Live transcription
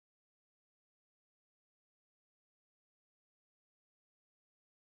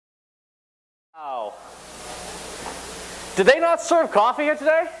Wow. Did they not serve coffee here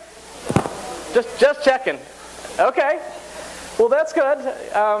today? Just checking. Okay. Well, that's good.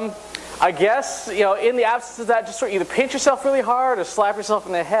 I guess, in the absence of that, just sort of either pinch yourself really hard or slap yourself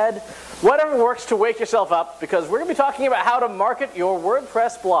in the head. Whatever works to wake yourself up, because we're going to be talking about how to market your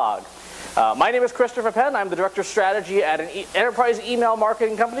WordPress blog. My name is Christopher Penn. I'm the Director of Strategy at an enterprise email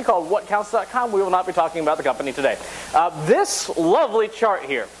marketing company called WhatCounts.com. We will not be talking about the company today. This lovely chart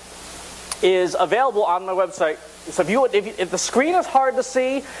here is available on my website. So if the screen is hard to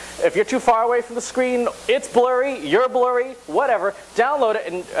see, if you're too far away from the screen, it's blurry, you're blurry, whatever, download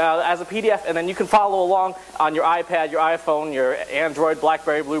it as a PDF, and then you can follow along on your iPad, your iPhone, your Android,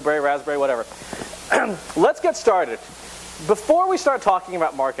 BlackBerry, Blueberry, Raspberry, whatever. Let's get started. Before we start talking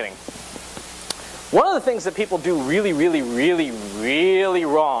about marketing, one of the things that people do really, really, really, really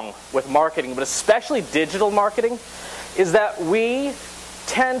wrong with marketing, but especially digital marketing, is that we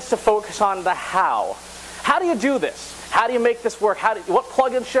tend to focus on the how. How do you do this? How do you make this work? What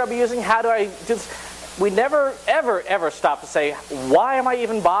plugins should I be using? How do I do this? We never, ever, ever stop to say, why am I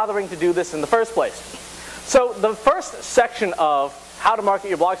even bothering to do this in the first place? So the first section of how to market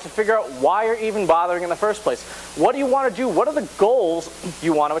your blog is to figure out why you're even bothering in the first place. What do you want to do? What are the goals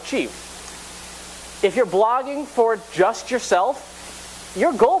you want to achieve? If you're blogging for just yourself,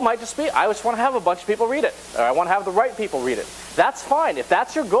 your goal might just be, I just want to have a bunch of people read it, or I want to have the right people read it. That's fine. If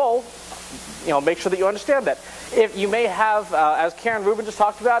that's your goal, make sure that you understand that. If you may have, as Karen Rubin just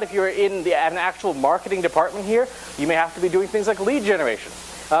talked about, if you're in an actual marketing department here, you may have to be doing things like lead generation.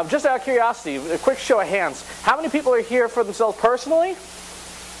 Just out of curiosity, a quick show of hands. How many people are here for themselves personally?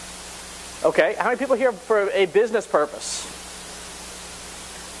 Okay. How many people are here for a business purpose?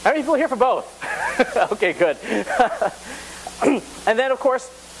 How many people are here for both? Okay, good. And then, of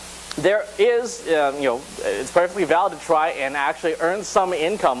course, there is, it's perfectly valid to try and actually earn some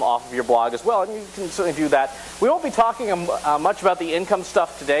income off of your blog as well, and you can certainly do that. We won't be talking much about the income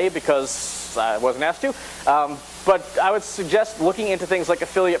stuff today because I wasn't asked to, but I would suggest looking into things like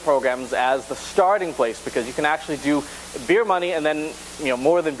affiliate programs as the starting place, because you can actually do beer money and then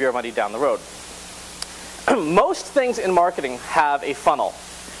more than beer money down the road. Most things in marketing have a funnel.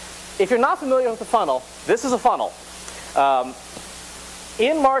 If you're not familiar with the funnel, this is a funnel.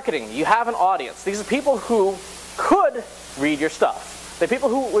 In marketing, you have an audience. These are people who could read your stuff. They're people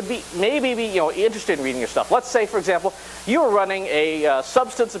who would maybe be interested in reading your stuff. Let's say, for example, you are running a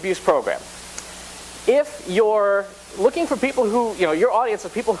substance abuse program. If you're looking for people who, your audience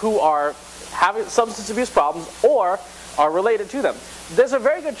of people who are having substance abuse problems or are related to them, there's a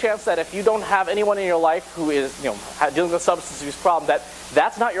very good chance that if you don't have anyone in your life who is dealing with a substance abuse problem,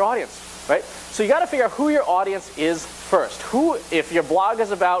 that's not your audience, right? So you got to figure out who your audience is first. If your blog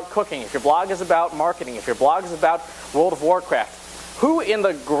is about cooking, if your blog is about marketing, if your blog is about World of Warcraft, who in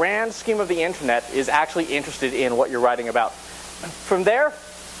the grand scheme of the internet is actually interested in what you're writing about? From there,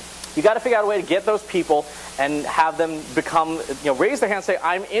 you got to figure out a way to get those people and have them raise their hand and say,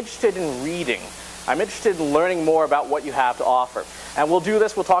 I'm interested in reading. I'm interested in learning more about what you have to offer. And we'll do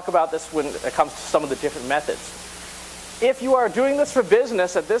this, we'll talk about this when it comes to some of the different methods. If you are doing this for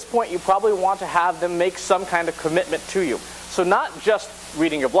business, at this point you probably want to have them make some kind of commitment to you. So not just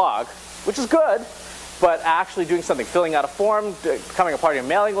reading your blog, which is good, but actually doing something, filling out a form, becoming a part of your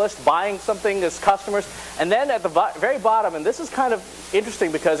mailing list, buying something as customers. And then at the very bottom, and this is kind of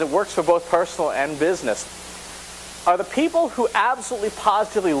interesting because it works for both personal and business, are the people who absolutely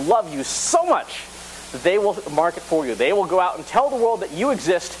positively love you so much that they will market for you. They will go out and tell the world that you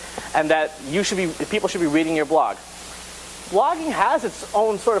exist and that people should be reading your blog. Blogging has its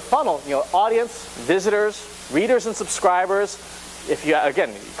own sort of funnel, audience, visitors, readers and subscribers,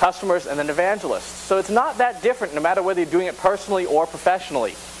 again, customers and then evangelists. So it's not that different no matter whether you're doing it personally or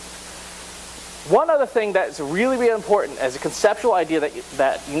professionally. One other thing that's really, really important as a conceptual idea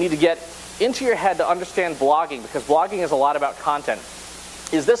that you need to get into your head to understand blogging, because blogging is a lot about content,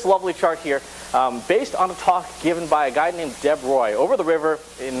 is this lovely chart here, based on a talk given by a guy named Deb Roy over the river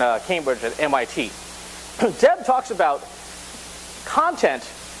in Cambridge at MIT. Deb talks about content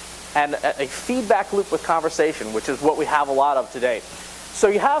and a feedback loop with conversation, which is what we have a lot of today. So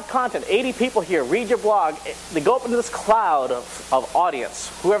you have content, 80 people here, read your blog, they go up into this cloud of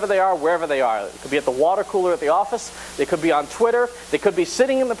audience, whoever they are, wherever they are. It could be at the water cooler at the office, they could be on Twitter, they could be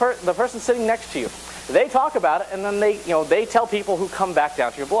sitting in the person sitting next to you. They talk about it, and then they tell people who come back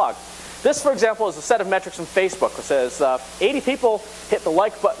down to your blog. This, for example, is a set of metrics from Facebook. It says 80 people hit the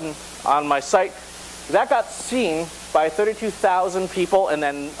like button on my site. That got seen by 32,000 people, and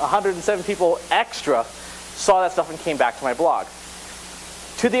then 107 people extra saw that stuff and came back to my blog.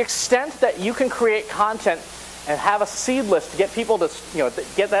 To the extent that you can create content and have a seed list to get people to,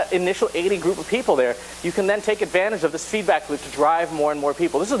 get that initial 80 group of people there, you can then take advantage of this feedback loop to drive more and more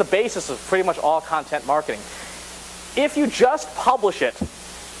people. This is the basis of pretty much all content marketing. If you just publish it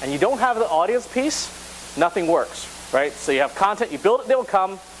and you don't have the audience piece, nothing works, right? So you have content, you build it, they will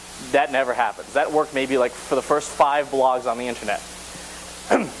come. That never happens. That worked maybe like for the first 5 blogs on the internet.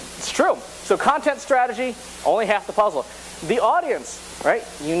 It's true. So content strategy, only half the puzzle. The audience, right?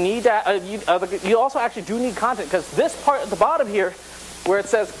 You need to, you also actually do need content, because this part at the bottom here, where it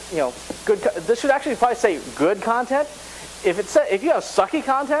says, good. This should actually probably say good content. If you have sucky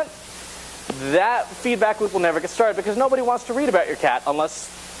content, that feedback loop will never get started, because nobody wants to read about your cat unless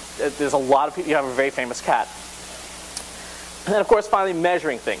there's a lot of people. You have a very famous cat. And then, of course, finally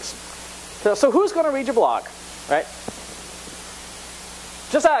measuring things. So who's going to read your blog, right?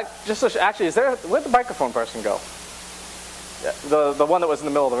 Actually, where'd the microphone person go? The one that was in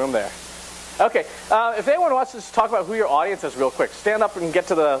the middle of the room there. Okay, if anyone wants to just talk about who your audience is real quick, stand up and get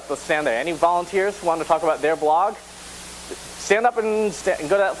to the stand there. Any volunteers who want to talk about their blog? Stand up and go to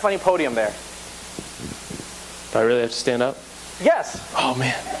that funny podium there. Do I really have to stand up? Yes. Oh,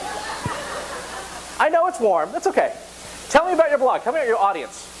 man. I know it's warm. That's okay. Tell me about your blog. Tell me about your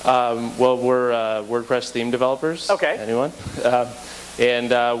audience. Well, we're WordPress theme developers. Okay. Anyone? And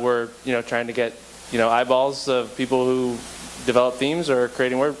we're trying to get eyeballs of people who develop themes or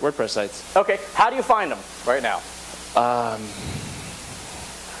creating WordPress sites. Okay. How do you find them right now?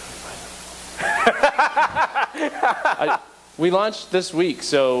 We launched this week,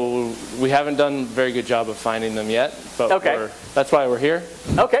 so we haven't done a very good job of finding them yet. But okay. That's why we're here.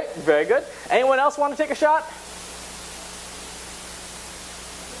 Okay. Very good. Anyone else want to take a shot?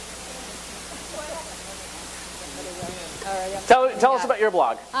 Tell us about your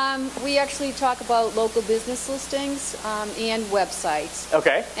blog. We actually talk about local business listings and websites.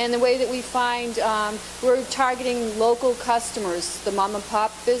 Okay. And the way that we find, we're targeting local customers, the mom and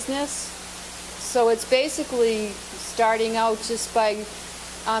pop business. So it's basically starting out just by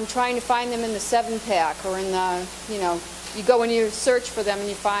trying to find them in the 7-pack or in the, you go and you search for them and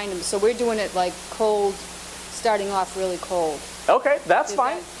you find them. So we're doing it like cold, starting off really cold. Okay, that's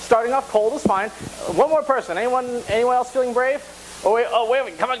fine. Starting off cold is fine. One more person. Anyone else feeling brave? Oh wait a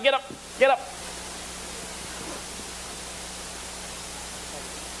minute. Come on, get up. Get up.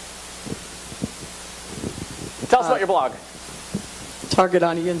 Tell us about your blog. Target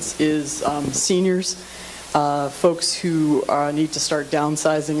audience is seniors, folks who need to start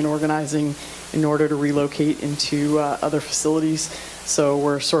downsizing and organizing in order to relocate into other facilities. So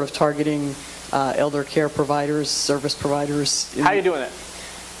we're sort of targeting elder care providers, service providers. How are you doing it?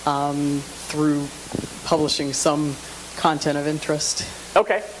 Through publishing some content of interest.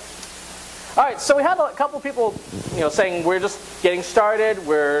 Okay. All right, so we had a couple of people saying we're just getting started,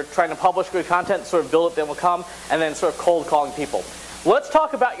 we're trying to publish good content, sort of build it, then we'll come, and then sort of cold calling people. Let's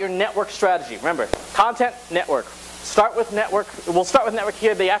talk about your network strategy. Remember, content, network. Start with network. We'll start with network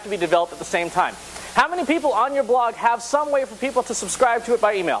here. They have to be developed at the same time. How many people on your blog have some way for people to subscribe to it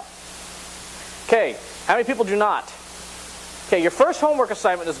by email? Okay, how many people do not? Okay, your first homework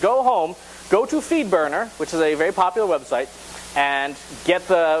assignment is go home, go to FeedBurner, which is a very popular website, and get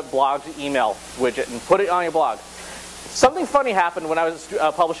the blog to email widget and put it on your blog. Something funny happened when I was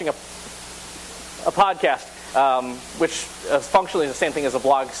publishing a podcast, which functionally is the same thing as a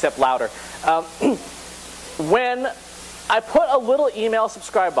blog except louder. When I put a little email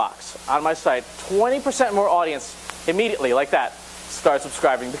subscribe box on my site, 20% more audience immediately, like that, start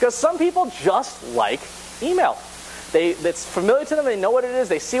subscribing, because some people just like email. It's familiar to them, they know what it is,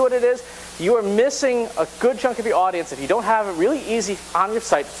 they see what it is. You are missing a good chunk of your audience if you don't have it really easy on your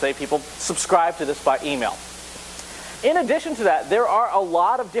site to say people subscribe to this by email. In addition to that, there are a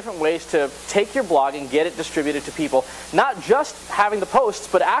lot of different ways to take your blog and get it distributed to people. Not just having the posts,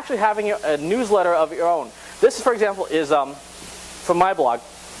 but actually having a newsletter of your own. This, for example, is from my blog.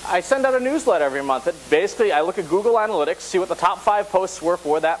 I send out a newsletter every month. That basically, I look at Google Analytics, see what the top 5 posts were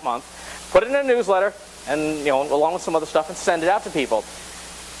for that month, put it in a newsletter, and along with some other stuff, and send it out to people.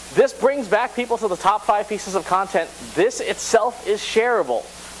 This brings back people to the top 5 pieces of content. This itself is shareable,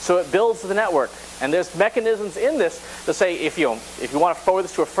 so it builds the network. And there's mechanisms in this to say if you want to forward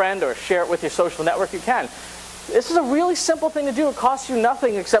this to a friend or share it with your social network, you can. This is a really simple thing to do. It costs you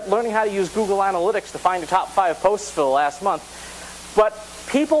nothing except learning how to use Google Analytics to find your top 5 posts for the last month. But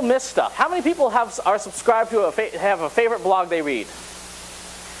people miss stuff. How many people are subscribed to have a favorite blog they read?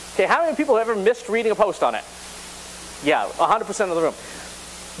 Okay, how many people have ever missed reading a post on it? Yeah, 100% of the room.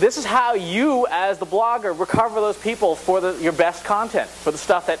 this is how you, as the blogger, recover those people for your best content, for the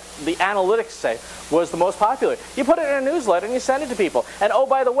stuff that the analytics say was the most popular. You put it in a newsletter and you send it to people. And oh,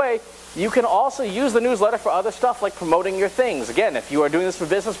 by the way, you can also use the newsletter for other stuff like promoting your things. Again, if you are doing this for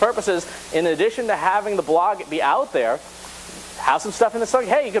business purposes, in addition to having the blog be out there, have some stuff in the site.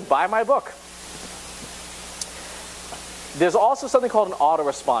 Hey, you could buy my book. There's also something called an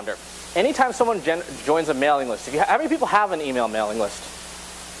autoresponder. Anytime someone joins a mailing list, how many people have an email mailing list?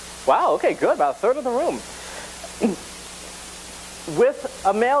 Wow, okay, good, about a third of the room. With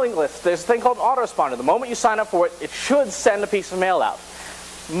a mailing list, there's a thing called an autoresponder. The moment you sign up for it, it should send a piece of mail out.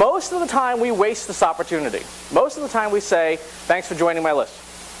 Most of the time, we waste this opportunity. Most of the time, we say, thanks for joining my list.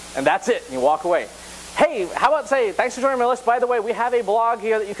 And that's it, and you walk away. Hey, how about say, thanks for joining my list. By the way, we have a blog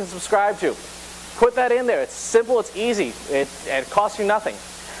here that you can subscribe to. Put that in there. It's simple, it's easy, it costs you nothing.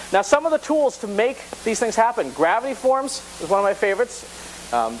 Now, some of the tools to make these things happen. Gravity Forms is one of my favorites.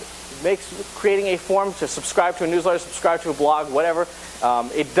 Makes creating a form to subscribe to a newsletter, subscribe to a blog, whatever.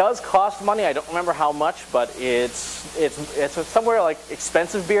 It does cost money. I don't remember how much, but it's somewhere like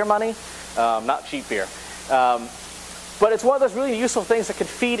expensive beer money, not cheap beer. But it's one of those really useful things that can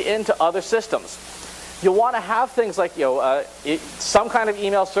feed into other systems. You'll want to have things like some kind of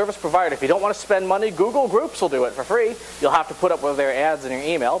email service provider. If you don't want to spend money, Google Groups will do it for free. You'll have to put up with their ads in your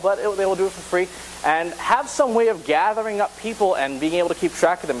email, but they will do it for free. And have some way of gathering up people and being able to keep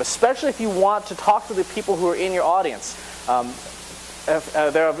track of them, especially if you want to talk to the people who are in your audience.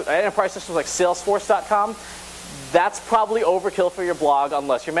 There are enterprise systems like Salesforce.com. That's probably overkill for your blog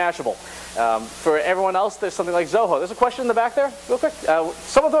unless you're Mashable. For everyone else, there's something like Zoho. There's a question in the back there, real quick.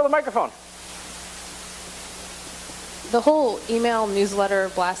 Someone throw the microphone. The whole email, newsletter,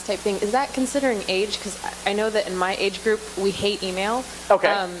 blast type thing, is that considering age? Because I know that in my age group, we hate email. Okay.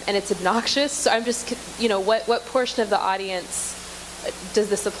 And it's obnoxious. So I'm just, what portion of the audience does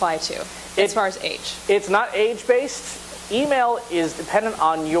this apply to as far as age? It's not age-based. Email is dependent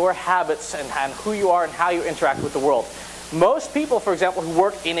on your habits and who you are and how you interact with the world. Most people, for example, who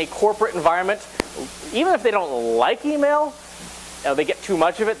work in a corporate environment, even if they don't like email, they get too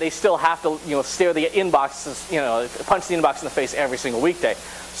much of it, they still have to stare the inboxes, punch the inbox in the face every single weekday.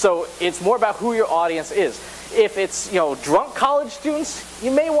 So it's more about who your audience is. If it's drunk college students,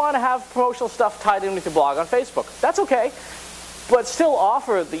 you may want to have promotional stuff tied in with your blog on Facebook. That's okay, but still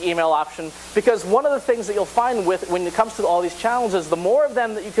offer the email option, because one of the things that you'll find when it comes to all these challenges, the more of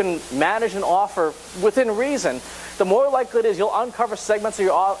them that you can manage and offer within reason, the more likely it is you'll uncover segments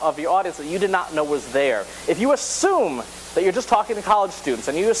of your audience that you did not know was there. If you assume that you're just talking to college students,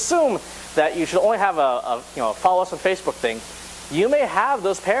 and you assume that you should only have a follow us on Facebook thing, you may have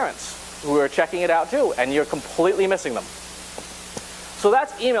those parents who are checking it out too, and you're completely missing them. So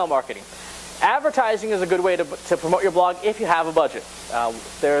that's email marketing. Advertising is a good way to promote your blog if you have a budget.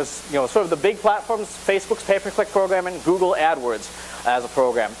 There's sort of the big platforms, Facebook's pay-per-click program and Google AdWords as a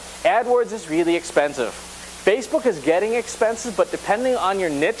program. AdWords is really expensive. Facebook is getting expensive, but depending on your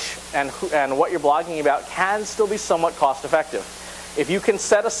niche and what you're blogging about, can still be somewhat cost-effective. If you can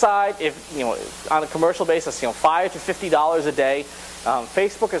set aside, on a commercial basis, $5 to $50 a day,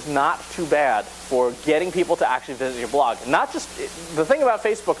 Facebook is not too bad for getting people to actually visit your blog. Not just the thing about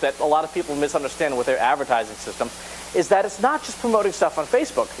Facebook that a lot of people misunderstand with their advertising system is that it's not just promoting stuff on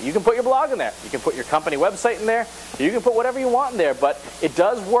Facebook. You can put your blog in there. You can put your company website in there. You can put whatever you want in there, but it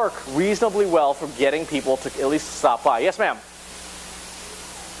does work reasonably well for getting people to at least stop by. Yes, ma'am.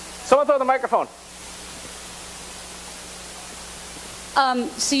 Someone throw the microphone.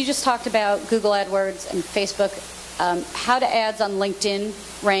 So you just talked about Google AdWords and Facebook. How do ads on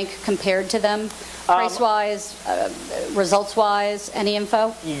LinkedIn rank compared to them? Price-wise, results-wise, any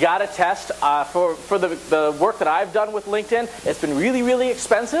info? You got to test. For the work that I've done with LinkedIn, it's been really, really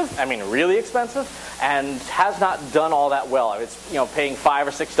expensive. I mean, really expensive, and has not done all that well. It's paying $5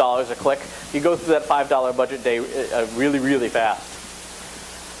 or $6 a click. You go through that $5 budget day really, really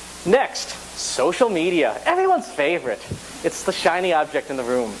fast. Next, social media. Everyone's favorite. It's the shiny object in the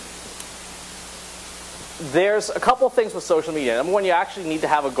room. There's a couple things with social media. Number one, you actually need to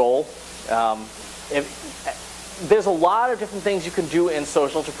have a goal. There's a lot of different things you can do in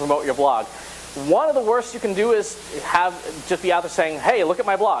social to promote your blog. One of the worst you can do is just be out there saying, hey, look at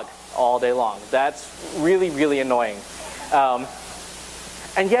my blog all day long. That's really, really annoying.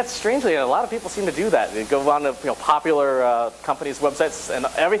 And yet, strangely, a lot of people seem to do that. They go on to popular companies' websites, and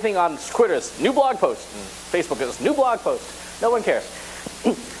everything on Twitter is new blog post, and Facebook is new blog post. No one cares.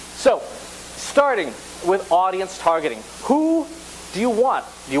 So, starting with audience targeting. Who do you want?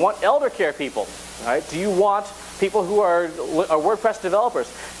 Do you want elder care people? Right? Do you want people who are WordPress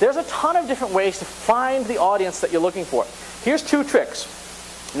developers? There's a ton of different ways to find the audience that you're looking for. Here's 2 tricks.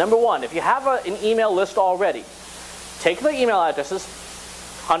 Number one, if you have an email list already, take the email addresses,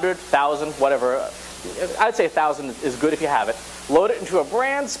 100, 1,000, whatever. I'd say 1,000 is good if you have it. Load it into a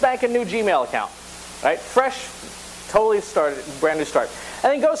brand spanking new Gmail account, right? Fresh, totally started, brand new start.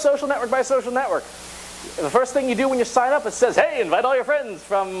 And then go social network by social network. The first thing you do when you sign up, it says, hey, invite all your friends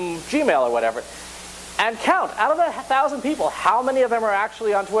from Gmail or whatever. And count, out of the 1,000 people, how many of them are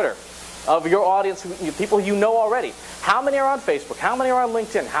actually on Twitter? Of your audience, people you know already. How many are on Facebook? How many are on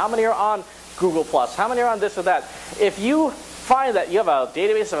LinkedIn? How many are on Google+? How many are on this or that? If you find that you have a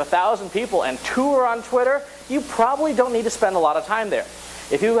database of 1,000 people and 2 are on Twitter, you probably don't need to spend a lot of time there.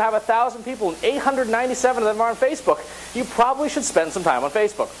 If you have 1,000 people and 897 of them are on Facebook, you probably should spend some time on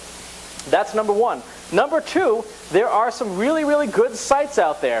Facebook. That's number one. Number two, there are some really, really good sites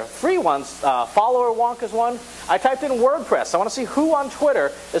out there. Free ones. Follower Wonk is one. I typed in WordPress. I want to see who on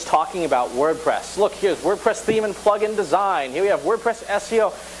Twitter is talking about WordPress. Look, here's WordPress theme and plugin design. Here we have WordPress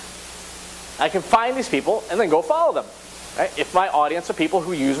SEO. I can find these people and then go follow them. Right? If my audience are people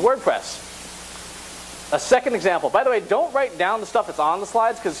who use WordPress. A second example. By the way, don't write down the stuff that's on the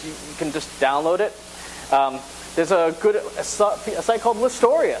slides because you can just download it. There's a site called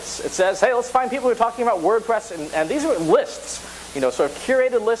Listorious. It says, hey, let's find people who are talking about WordPress, and these are lists, sort of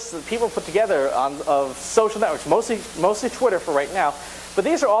curated lists that people put together of social networks, mostly Twitter for right now. But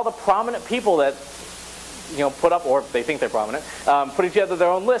these are all the prominent people that, put up, or they think they're prominent, putting together their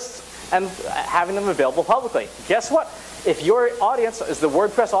own lists and having them available publicly. Guess what? If your audience is the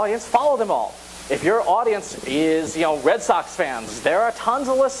WordPress audience, follow them all. If your audience is, Red Sox fans, there are tons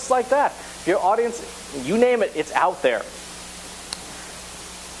of lists like that. If your audience, you name it, it's out there.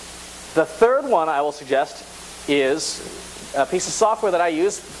 The third one I will suggest is a piece of software that I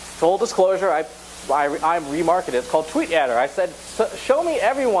use. Full disclosure, I remarketed it. It's called TweetAdder. I said, show me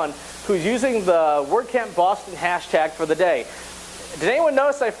everyone who's using the WordCamp Boston hashtag for the day. Did anyone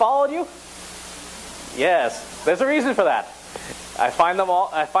notice I followed you? Yes, there's a reason for that. I find them all.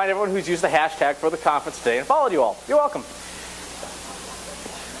 I find everyone who's used the hashtag for the conference today and followed you all. You're welcome.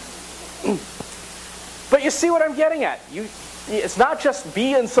 But you see what I'm getting at. It's not just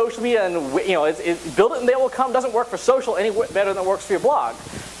be in social media and build it and they will come. Doesn't work for social any better than it works for your blog.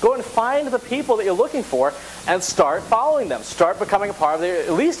 Go and find the people that you're looking for and start following them. Start becoming a part of their.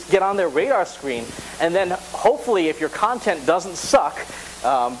 At least get on their radar screen, and then hopefully, if your content doesn't suck,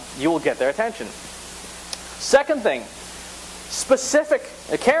 you will get their attention. Second thing. Specific,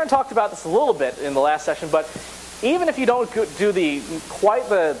 Karen talked about this a little bit in the last session, but even if you don't do quite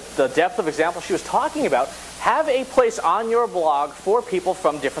the depth of example she was talking about, have a place on your blog for people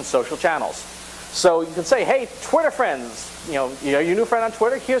from different social channels. So you can say, hey, Twitter friends, are you a new friend on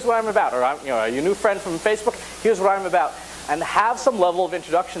Twitter? Here's what I'm about. Or are you a new friend from Facebook? Here's what I'm about. And have some level of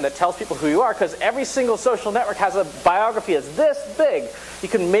introduction that tells people who you are, because every single social network has a biography that's this big. You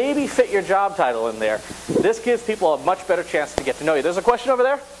can maybe fit your job title in there. This gives people a much better chance to get to know you. There's a question over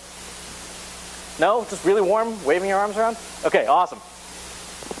there? No? Just really warm, waving your arms around? Okay, awesome.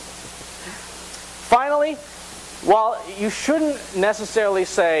 Finally, while you shouldn't necessarily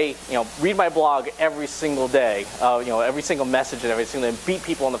say, read my blog every single day, every single message and every single day, and beat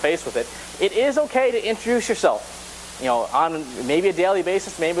people in the face with it, it is okay to introduce yourself. On maybe a daily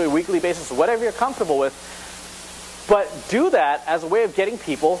basis, maybe a weekly basis, whatever you're comfortable with. But do that as a way of getting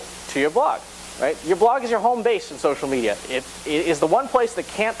people to your blog. Right? Your blog is your home base in social media. It is the one place that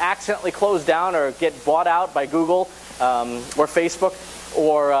can't accidentally close down or get bought out by Google or Facebook,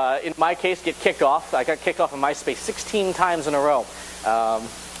 or in my case, get kicked off. I got kicked off of MySpace 16 times in a row.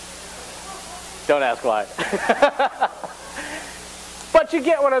 Don't ask why. But you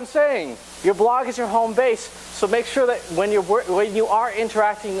get what I'm saying. Your blog is your home base, so make sure that when you are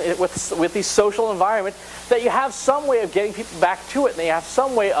interacting with these social environment, that you have some way of getting people back to it, and you have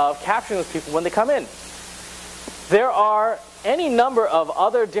some way of capturing those people when they come in. There are any number of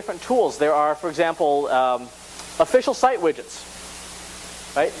other different tools. There are, for example, official site widgets.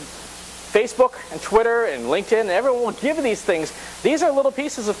 Right? Facebook and Twitter and LinkedIn, and everyone will give you these things. These are little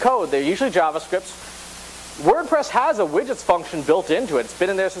pieces of code. They're usually JavaScripts. WordPress has a widgets function built into it. It's been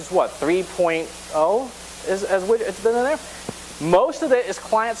in there since what, 3.0? It's been in there. Most of it is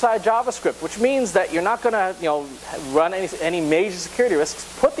client-side JavaScript, which means that you're not going to, run any major security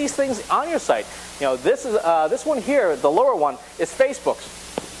risks. Put these things on your site. This one here, the lower one, is Facebook's.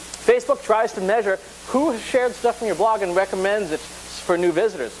 Facebook tries to measure who has shared stuff from your blog and recommends it for new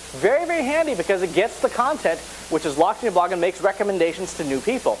visitors. Very, very handy because it gets the content which is locked in your blog and makes recommendations to new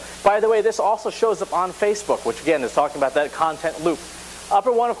people. By the way, this also shows up on Facebook, which again is talking about that content loop.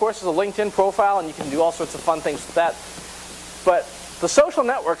 Upper one, of course, is a LinkedIn profile, and you can do all sorts of fun things with that. But The social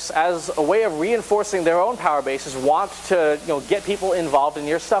networks, as a way of reinforcing their own power bases, want to get people involved in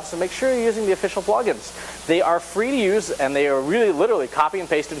your stuff, so make sure you're using the official plugins. They are free to use, and they are really literally copy and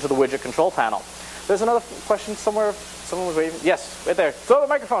paste into the widget control panel. There's another question somewhere. Someone was waving. Yes, right there. Throw the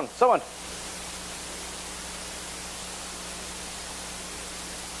microphone. Someone.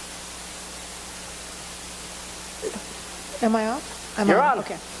 Am I off? You're on.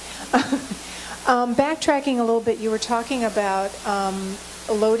 Okay. Backtracking a little bit, you were talking about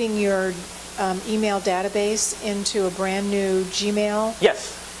loading your email database into a brand new Gmail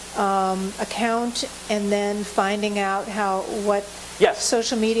account, and then finding out what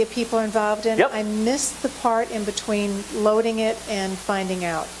social media people are involved in. Yep. I missed the part in between loading it and finding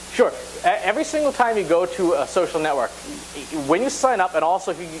out. Sure. Every single time you go to a social network, when you sign up, and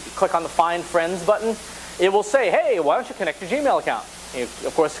also if you click on the Find Friends button, it will say, hey, why don't you connect your Gmail account? You,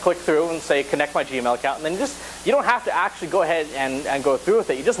 of course, click through and say, connect my Gmail account, and then you don't have to actually go ahead and go through with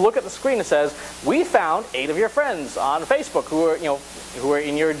it. You just look at the screen that says, we found 8 of your friends on Facebook who are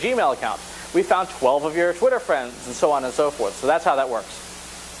in your Gmail account. We found 12 of your Twitter friends, and so on and so forth. So that's how that works.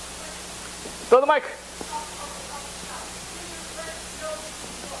 Throw the mic.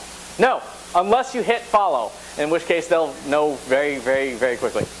 No, unless you hit follow, in which case they'll know very, very, very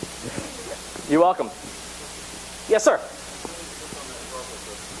quickly. You're welcome. Yes, sir.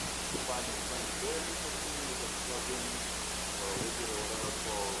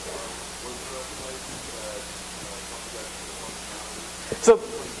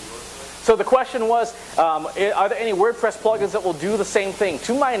 So the question was, are there any WordPress plugins that will do the same thing?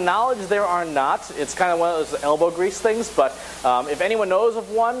 To my knowledge, there are not. It's kind of one of those elbow grease things, but if anyone knows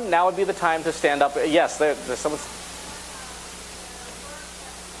of one, now would be the time to stand up. Yes, there's someone.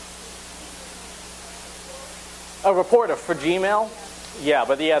 A reporter for Gmail? Yeah,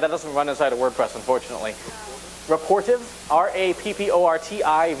 but that doesn't run inside of WordPress, unfortunately. Reportive,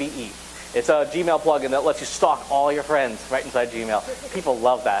 R-A-P-P-O-R-T-I-V-E. It's a Gmail plugin that lets you stalk all your friends right inside Gmail. People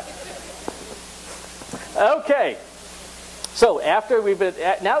love that. Okay. So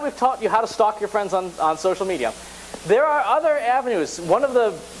now we've taught you how to stalk your friends on social media. There are other avenues. One of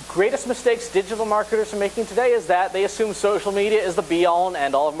the greatest mistakes digital marketers are making today is that they assume social media is the be-all and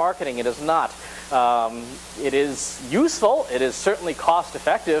end-all of marketing. It is not. It is useful. It is certainly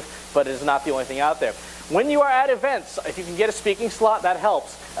cost-effective, but it is not the only thing out there. When you are at events, if you can get a speaking slot, that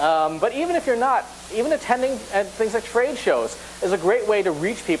helps. But even if you're not, even attending at things like trade shows is a great way to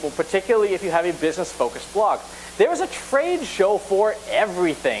reach people, particularly if you have a business-focused blog. There is a trade show for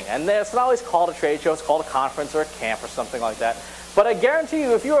everything, and it's not always called a trade show. It's called a conference or a camp or something like that. But I guarantee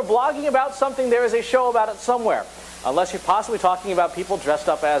you, if you are blogging about something, there is a show about it somewhere, unless you're possibly talking about people dressed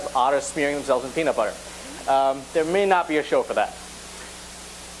up as otters smearing themselves in peanut butter. There may not be a show for that.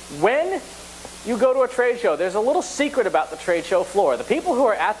 When you go to a trade show, there's a little secret about the trade show floor. The people who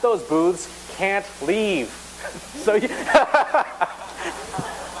are at those booths can't leave. So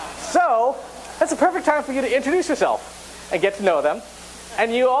that's a perfect time for you to introduce yourself and get to know them.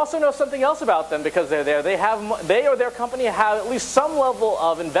 And you also know something else about them because they're there. They or their company have at least some level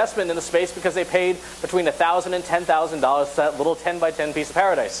of investment in the space because they paid between $1,000 and $10,000 for that little 10 by 10 piece of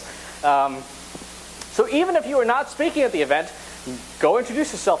paradise. So even if you are not speaking at the event, go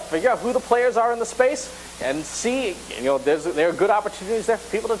introduce yourself, figure out who the players are in the space, and see, there are good opportunities there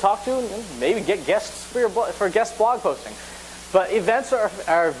for people to talk to, and maybe get guests for guest blog posting. But events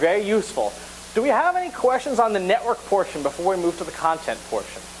are very useful. Do we have any questions on the network portion before we move to the content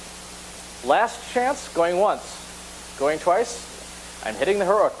portion? Last chance, going once, going twice. I'm hitting the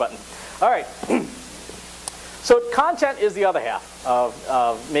heroic button. All right. So content is the other half of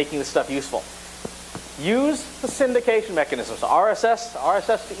making this stuff useful. Use the syndication mechanisms.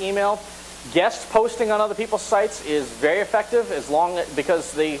 RSS to email. Guest posting on other people's sites is very effective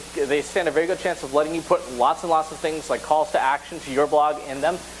because they stand a very good chance of letting you put lots and lots of things like calls to action to your blog in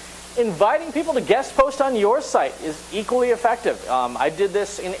them. Inviting people to guest post on your site is equally effective. I did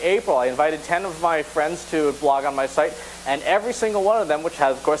this in April. I invited 10 of my friends to blog on my site, and every single one of them, which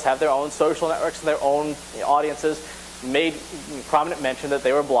of course have their own social networks and their own audiences, made prominent mention that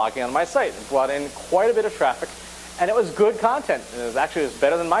they were blogging on my site. It brought in quite a bit of traffic, and it was good content. It was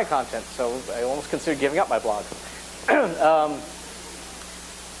better than my content, so I almost considered giving up my blog.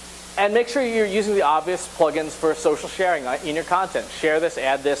 And make sure you're using the obvious plugins for social sharing in your content. Share this,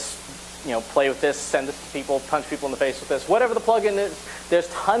 add this, play with this, send this to people, punch people in the face with this. Whatever the plugin is, there's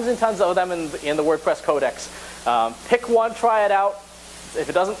tons and tons of them in the WordPress codex. Pick one, try it out.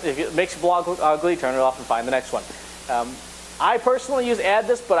 If it makes your blog look ugly, turn it off and find the next one. I personally use Add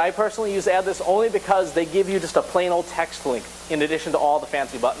This, but I personally use Add This only because they give you just a plain old text link in addition to all the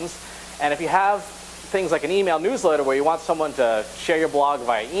fancy buttons. And if you have things like an email newsletter where you want someone to share your blog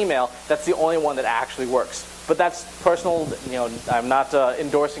via email, that's the only one that actually works. But that's personal, I'm not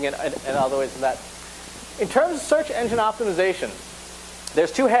endorsing it in other ways than that. In terms of search engine optimization,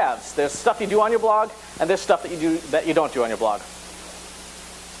 there's two halves. There's stuff you do on your blog, and there's stuff that you don't do on your blog.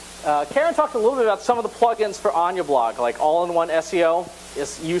 Karen talked a little bit about some of the plugins for on your blog, like all-in-one SEO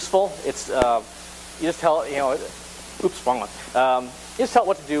is useful. It's you just tell oops, wrong one. You just tell it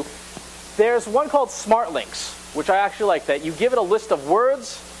what to do. There's one called Smart Links, which I actually like. That you give it a list of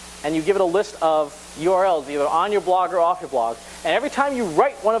words, and you give it a list of URLs, either on your blog or off your blog. And every time you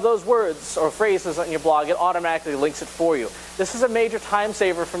write one of those words or phrases on your blog, it automatically links it for you. This is a major time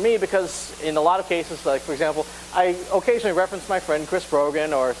saver for me because in a lot of cases, like for example, I occasionally reference my friend Chris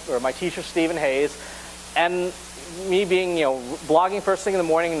Brogan or my teacher Stephen Hayes, and me being blogging first thing in the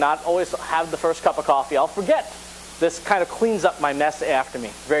morning, not always have the first cup of coffee, I'll forget. This kind of cleans up my mess after me.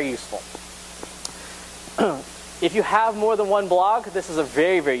 Very useful. If you have more than one blog, this is a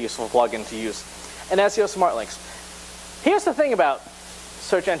very, very useful plugin to use. And SEO Smart Links. Here's the thing about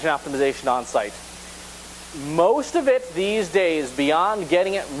search engine optimization on site. Most of it these days, beyond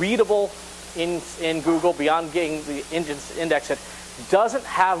getting it readable in Google, beyond getting the engines index it, doesn't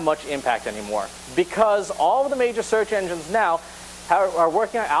have much impact anymore. Because all of the major search engines now are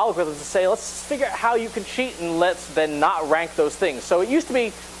working on algorithms to say, let's figure out how you can cheat and let's then not rank those things. So it used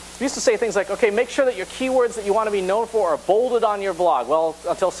to say things like, okay, make sure that your keywords that you want to be known for are bolded on your blog. Well,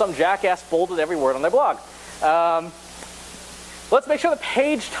 until some jackass bolded every word on their blog. Let's make sure the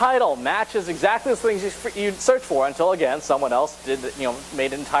page title matches exactly the things you search for until, again, someone else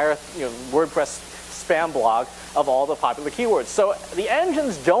made an entire WordPress spam blog of all the popular keywords. So the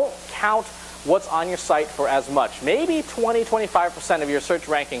engines don't count what's on your site for as much. Maybe 20-25% of your search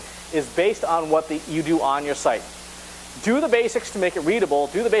ranking is based on what you do on your site. Do the basics to make it readable,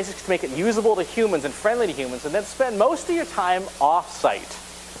 do the basics to make it usable to humans and friendly to humans, and then spend most of your time off-site.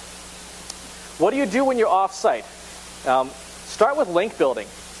 What do you do when you're off-site? Start with link building.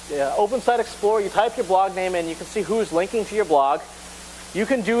 Open Site Explorer, you type your blog name in, you can see who's linking to your blog. You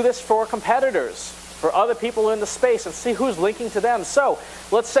can do this for competitors, for other people in the space, and see who's linking to them. So,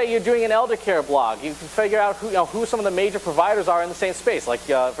 let's say you're doing an elder care blog. You can figure out who some of the major providers are in the same space. Like,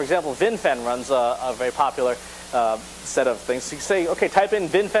 for example, VinFen runs a very popular set of things. So you say, okay, type in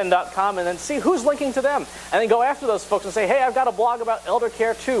vinfen.com and then see who's linking to them. And then go after those folks and say, hey, I've got a blog about elder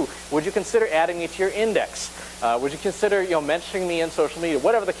care too. Would you consider adding me to your index? Would you consider mentioning me in social media?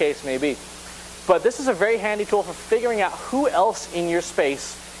 Whatever the case may be. But this is a very handy tool for figuring out who else in your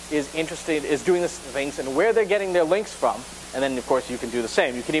space is doing these things and where they're getting their links from. And then, of course, you can do the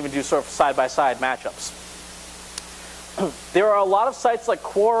same. You can even do sort of side-by-side matchups. There are a lot of sites like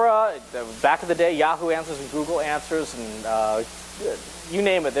Quora, back in the day, Yahoo Answers and Google Answers, and you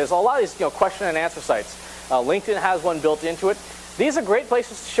name it. There's a lot of these question and answer sites. LinkedIn has one built into it. These are great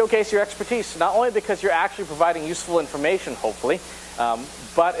places to showcase your expertise, not only because you're actually providing useful information, hopefully,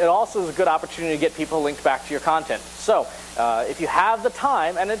 but it also is a good opportunity to get people linked back to your content. So if you have the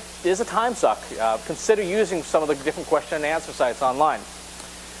time, and it is a time suck, consider using some of the different question and answer sites online.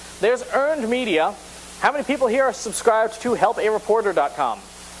 There's earned media. How many people here are subscribed to helpareporter.com?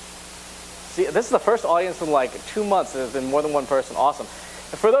 See, this is the first audience in like 2 months. There's been more than one person. Awesome.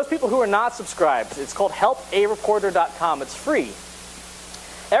 And for those people who are not subscribed, it's called helpareporter.com. It's free.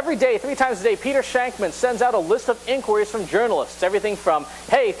 Every day, 3 times a day, Peter Shankman sends out a list of inquiries from journalists. Everything from,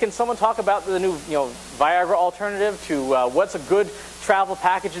 hey, can someone talk about the new Viagra alternative, to what's a good travel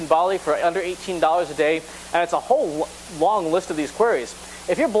package in Bali for under $18 a day. And it's a whole long list of these queries.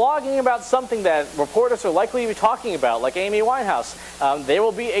 If you're blogging about something that reporters are likely to be talking about, like Amy Winehouse, there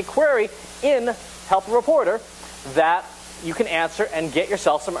will be a query in Help a Reporter that you can answer and get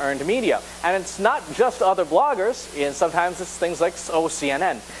yourself some earned media. And it's not just other bloggers, and sometimes it's things like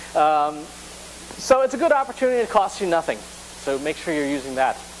CNN. So it's a good opportunity, it costs you nothing. So make sure you're using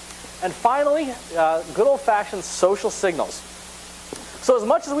that. And finally, good old-fashioned social signals. So as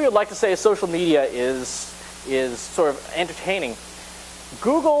much as we would like to say social media is sort of entertaining,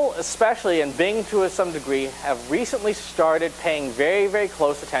 Google especially, and Bing to some degree, have recently started paying very, very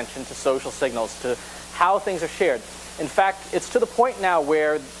close attention to social signals, to how things are shared. In fact, it's to the point now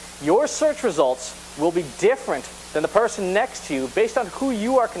where your search results will be different than the person next to you based on who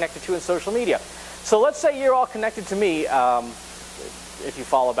you are connected to in social media. So let's say you're all connected to me. If you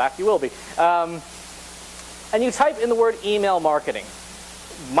follow back, you will be. And you type in the word email marketing.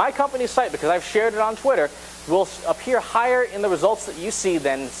 My company's site, because I've shared it on Twitter, will appear higher in the results that you see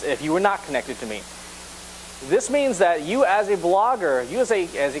than if you were not connected to me. This means that you as a blogger, you as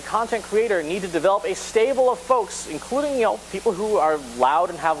a content creator, need to develop a stable of folks, including people who are loud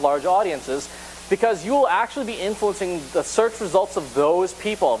and have large audiences, because you will actually be influencing the search results of those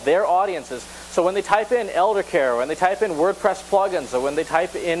people, their audiences. So when they type in elder care, or when they type in WordPress plugins, or when they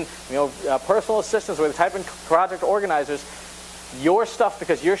type in personal assistants, or when they type in project organizers, your stuff,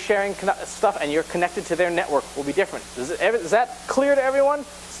 because you're sharing stuff and you're connected to their network, will be different. Is that clear to everyone?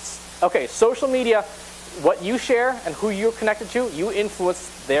 Okay, social media, what you share and who you're connected to, you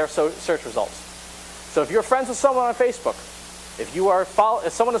influence their search results. So if you're friends with someone on Facebook,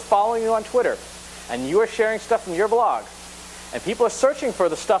 if someone is following you on Twitter, and you are sharing stuff from your blog, and people are searching for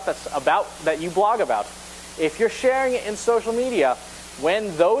the stuff that you blog about, if you're sharing it in social media,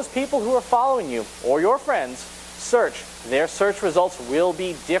 when those people who are following you or your friends search, their search results will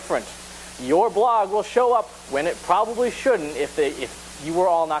be different. Your blog will show up when it probably shouldn't if you were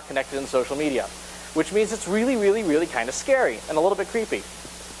all not connected in social media, which means it's really, really, really kind of scary and a little bit creepy.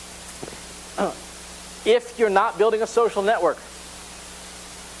 If you're not building a social network,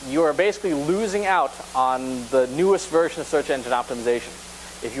 you are basically losing out on the newest version of search engine optimization.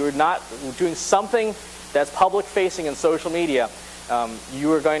 If you're not doing something that's public facing in social media,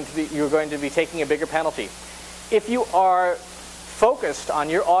 you're going to be taking a bigger penalty. If you are focused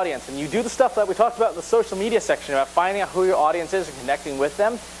on your audience and you do the stuff that we talked about in the social media section about finding out who your audience is and connecting with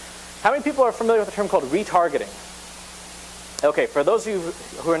them, how many people are familiar with the term called retargeting? Okay, for those of you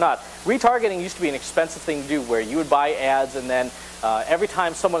who are not, retargeting used to be an expensive thing to do where you would buy ads and then every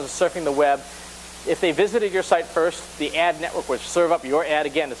time someone was surfing the web, if they visited your site first, the ad network would serve up your ad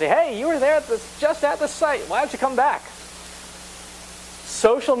again to say, hey, you were there just at this site. Why don't you come back?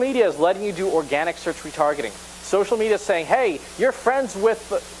 Social media is letting you do organic search retargeting. Social media is saying, hey, you're friends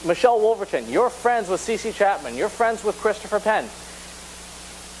with Michelle Wolverton. You're friends with CC Chapman. You're friends with Christopher Penn.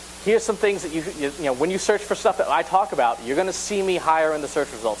 Here's some things that when you search for stuff that I talk about, you're going to see me higher in the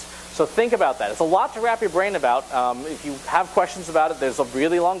search results. So think about that. It's a lot to wrap your brain about. If you have questions about it, there's a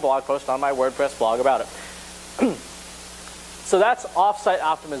really long blog post on my WordPress blog about it. So that's off-site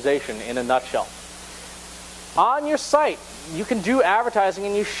optimization in a nutshell. On your site, you can do advertising,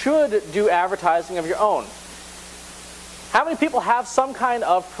 and you should do advertising of your own. How many people have some kind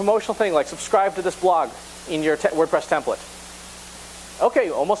of promotional thing, like subscribe to this blog in your WordPress template?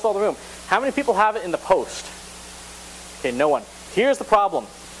 Okay, almost all the room. How many people have it in the post? Okay, no one. Here's the problem.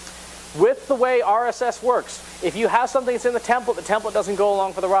 With the way RSS works, if you have something that's in the template doesn't go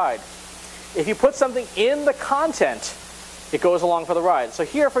along for the ride. If you put something in the content, it goes along for the ride. So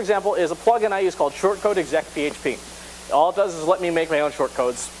here, for example, is a plugin I use called Shortcode Exec PHP. All it does is let me make my own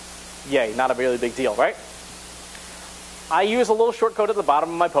shortcodes. Yay, not a really big deal, right? I use a little shortcode at the bottom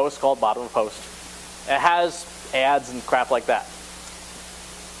of my post called bottom of post. It has ads and crap like that.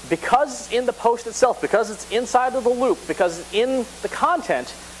 Because it's in the post itself, because it's inside of the loop, because it's in the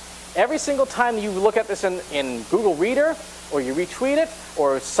content, every single time you look at this in Google Reader, or you retweet it,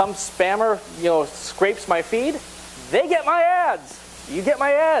 or some spammer scrapes my feed, they get my ads. You get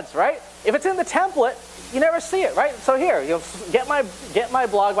my ads, right? If it's in the template, you never see it, right? So here, get my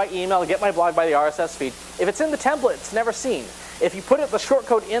blog by email, get my blog by the RSS feed. If it's in the template, it's never seen. If you put the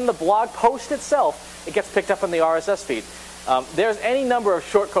shortcode in the blog post itself, it gets picked up in the RSS feed. There's any number of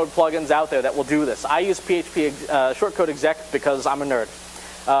shortcode plugins out there that will do this. I use PHP Shortcode Exec because I'm a nerd.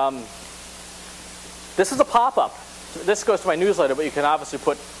 This is a pop-up. This goes to my newsletter, but you can obviously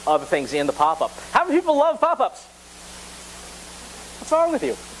put other things in the pop-up. How many people love pop-ups? What's wrong with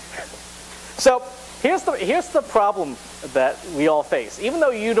you? So here's the problem that we all face. Even though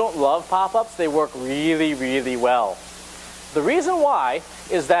you don't love pop-ups, they work really, really well. The reason why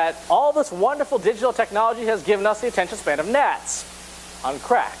is that all this wonderful digital technology has given us the attention span of gnats on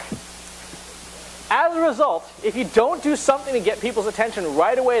crack. As a result, if you don't do something to get people's attention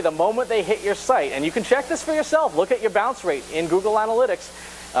right away the moment they hit your site, and you can check this for yourself, look at your bounce rate in Google Analytics.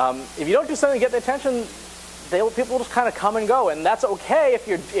 If you don't do something to get their attention, people will just kind of come and go, and that's okay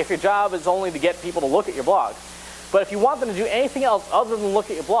if your job is only to get people to look at your blog. But if you want them to do anything else other than look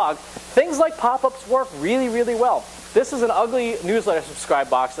at your blog, things like pop-ups work really, really well. This is an ugly newsletter subscribe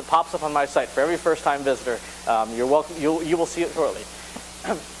box that pops up on my site for every first-time visitor. You're welcome. You will see it shortly.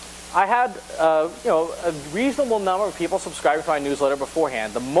 I had a reasonable number of people subscribing to my newsletter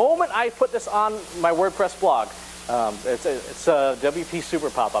beforehand. The moment I put this on my WordPress blog, it's a WP Super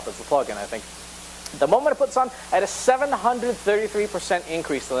pop-up. It's a plugin, I think. The moment I put this on, I had a 733%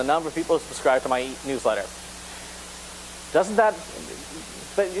 increase in the number of people who subscribe to my newsletter. Doesn't that?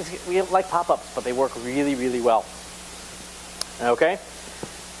 But we like pop-ups, but they work really, really well. Okay?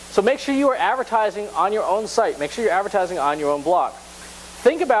 So make sure you are advertising on your own site. Make sure you're advertising on your own blog.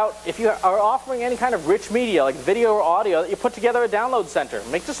 Think about if you are offering any kind of rich media, like video or audio, that you put together a download center.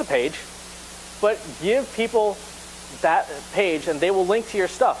 Make this a page, but give people that page, and they will link to your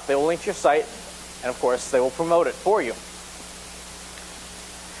stuff. They will link to your site And of course, they will promote it for you.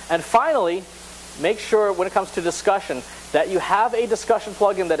 And finally, make sure when it comes to discussion that you have a discussion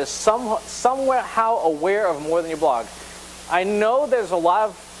plugin that is somehow aware of more than your blog. I know there's a lot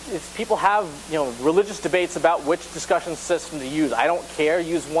of people have religious debates about which discussion system to use. I don't care.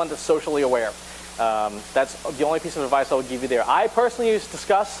 Use one that's socially aware. That's the only piece of advice I would give you there. I personally use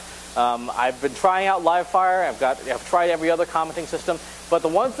Discuss. I've been trying out Livefire. I've tried every other commenting system. But the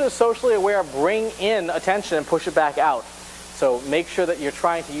ones that are socially aware bring in attention and push it back out. So make sure that you're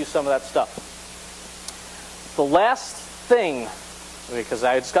trying to use some of that stuff. The last thing, because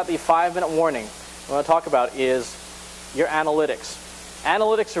I just got the 5-minute warning, I want to talk about is your analytics.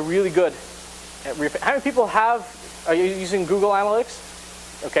 Analytics are really good. How many people are you using Google Analytics?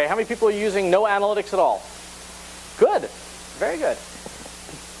 Okay, how many people are using no analytics at all? Good, very good.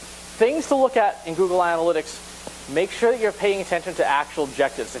 Things to look at in Google Analytics, make sure that you're paying attention to actual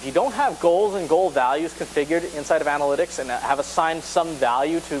objectives. If you don't have goals and goal values configured inside of Analytics and have assigned some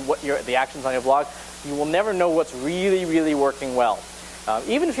value to the actions on your blog, you will never know what's really, really working well.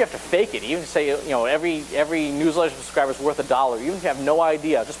 Even if you have to fake it, even if you say every newsletter subscriber is worth $1, even if you have no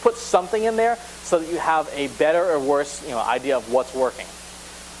idea, just put something in there so that you have a better or worse idea of what's working.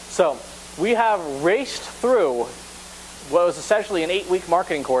 So we have raced through what was essentially an 8-week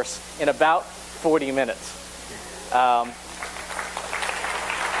marketing course in about 40 minutes.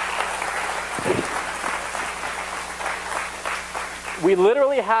 We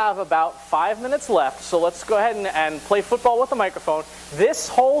literally have about 5 minutes left, so let's go ahead and play football with the microphone. This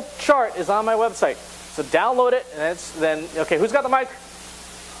whole chart is on my website, so download it, and okay, who's got the mic?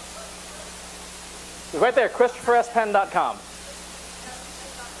 Right there, ChristopherSPenn.com.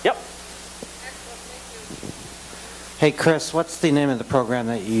 Yep. Hey Chris, what's the name of the program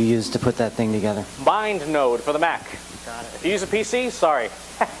that you use to put that thing together? MindNode for the Mac. Got it. If you use a PC, sorry.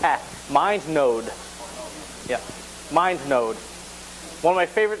 MindNode. Yeah, MindNode. One of my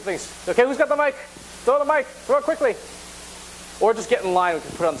favorite things. Okay, who's got the mic? Throw the mic. Throw it quickly. Or just get in line. We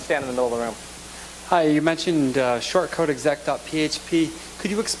can put it on the stand in the middle of the room. Hi, you mentioned shortcodeexec.php.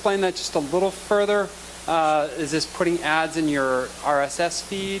 Could you explain that just a little further? Is this putting ads in your RSS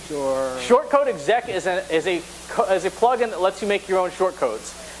feed, or? Shortcode exec is a plugin that lets you make your own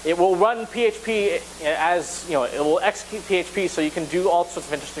shortcodes. It will run PHP as, it will execute PHP so you can do all sorts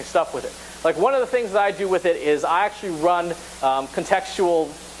of interesting stuff with it. Like one of the things that I do with it is I actually run contextual.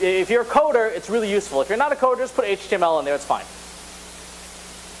 If you're a coder, it's really useful. If you're not a coder, just put HTML in there, it's fine.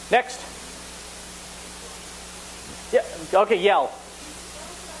 Next. Yeah, okay, yell.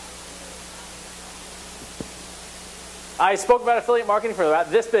 I spoke about affiliate marketing for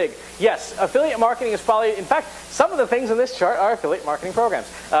about this big. Yes, affiliate marketing is probably, in fact, some of the things in this chart are affiliate marketing programs.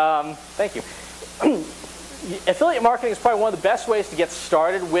 Thank you. Affiliate marketing is probably one of the best ways to get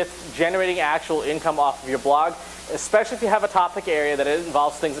started with generating actual income off of your blog, especially if you have a topic area that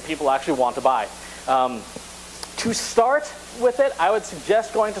involves things that people actually want to buy. To start with it, I would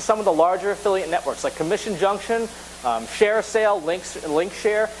suggest going to some of the larger affiliate networks like Commission Junction, Share Sale, Link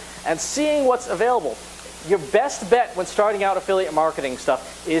Share, and seeing what's available. Your best bet when starting out affiliate marketing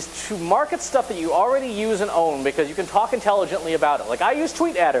stuff is to market stuff that you already use and own, because you can talk intelligently about it. Like I use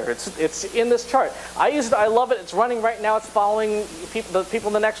TweetAdder. It's in this chart. I use it. I love it. It's running right now. It's following the people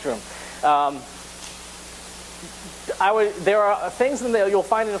in the next room. There are things in there you'll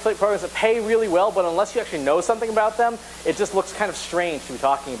find in affiliate programs that pay really well, but unless you actually know something about them, it just looks kind of strange to be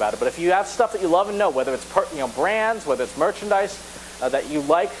talking about it. But if you have stuff that you love and know, whether it's brands, whether it's merchandise that you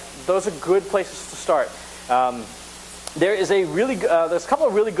like, those are good places to start. There's a couple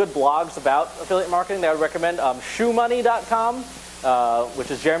of really good blogs about affiliate marketing that I would recommend. Shoemoney.com,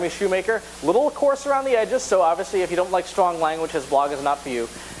 which is Jeremy Shoemaker. Little coarse around the edges, so obviously if you don't like strong language, his blog is not for you.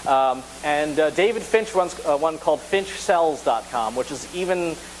 And David Finch runs one called FinchSells.com, which is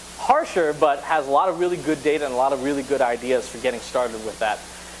even harsher, but has a lot of really good data and a lot of really good ideas for getting started with that.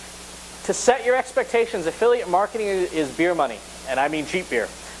 To set your expectations, affiliate marketing is beer money, and I mean cheap beer.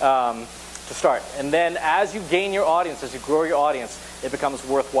 To start. And then as you gain your audience, as you grow your audience, it becomes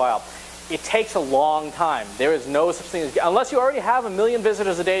worthwhile. It takes a long time. There is no such thing as, unless you already have 1 million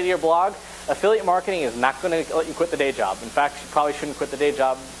visitors a day to your blog, affiliate marketing is not going to let you quit the day job. In fact, you probably shouldn't quit the day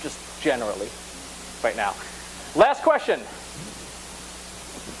job just generally right now. Last question.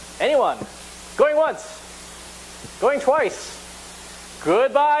 Anyone? Going once? Going twice?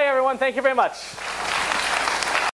 Goodbye, everyone. Thank you very much.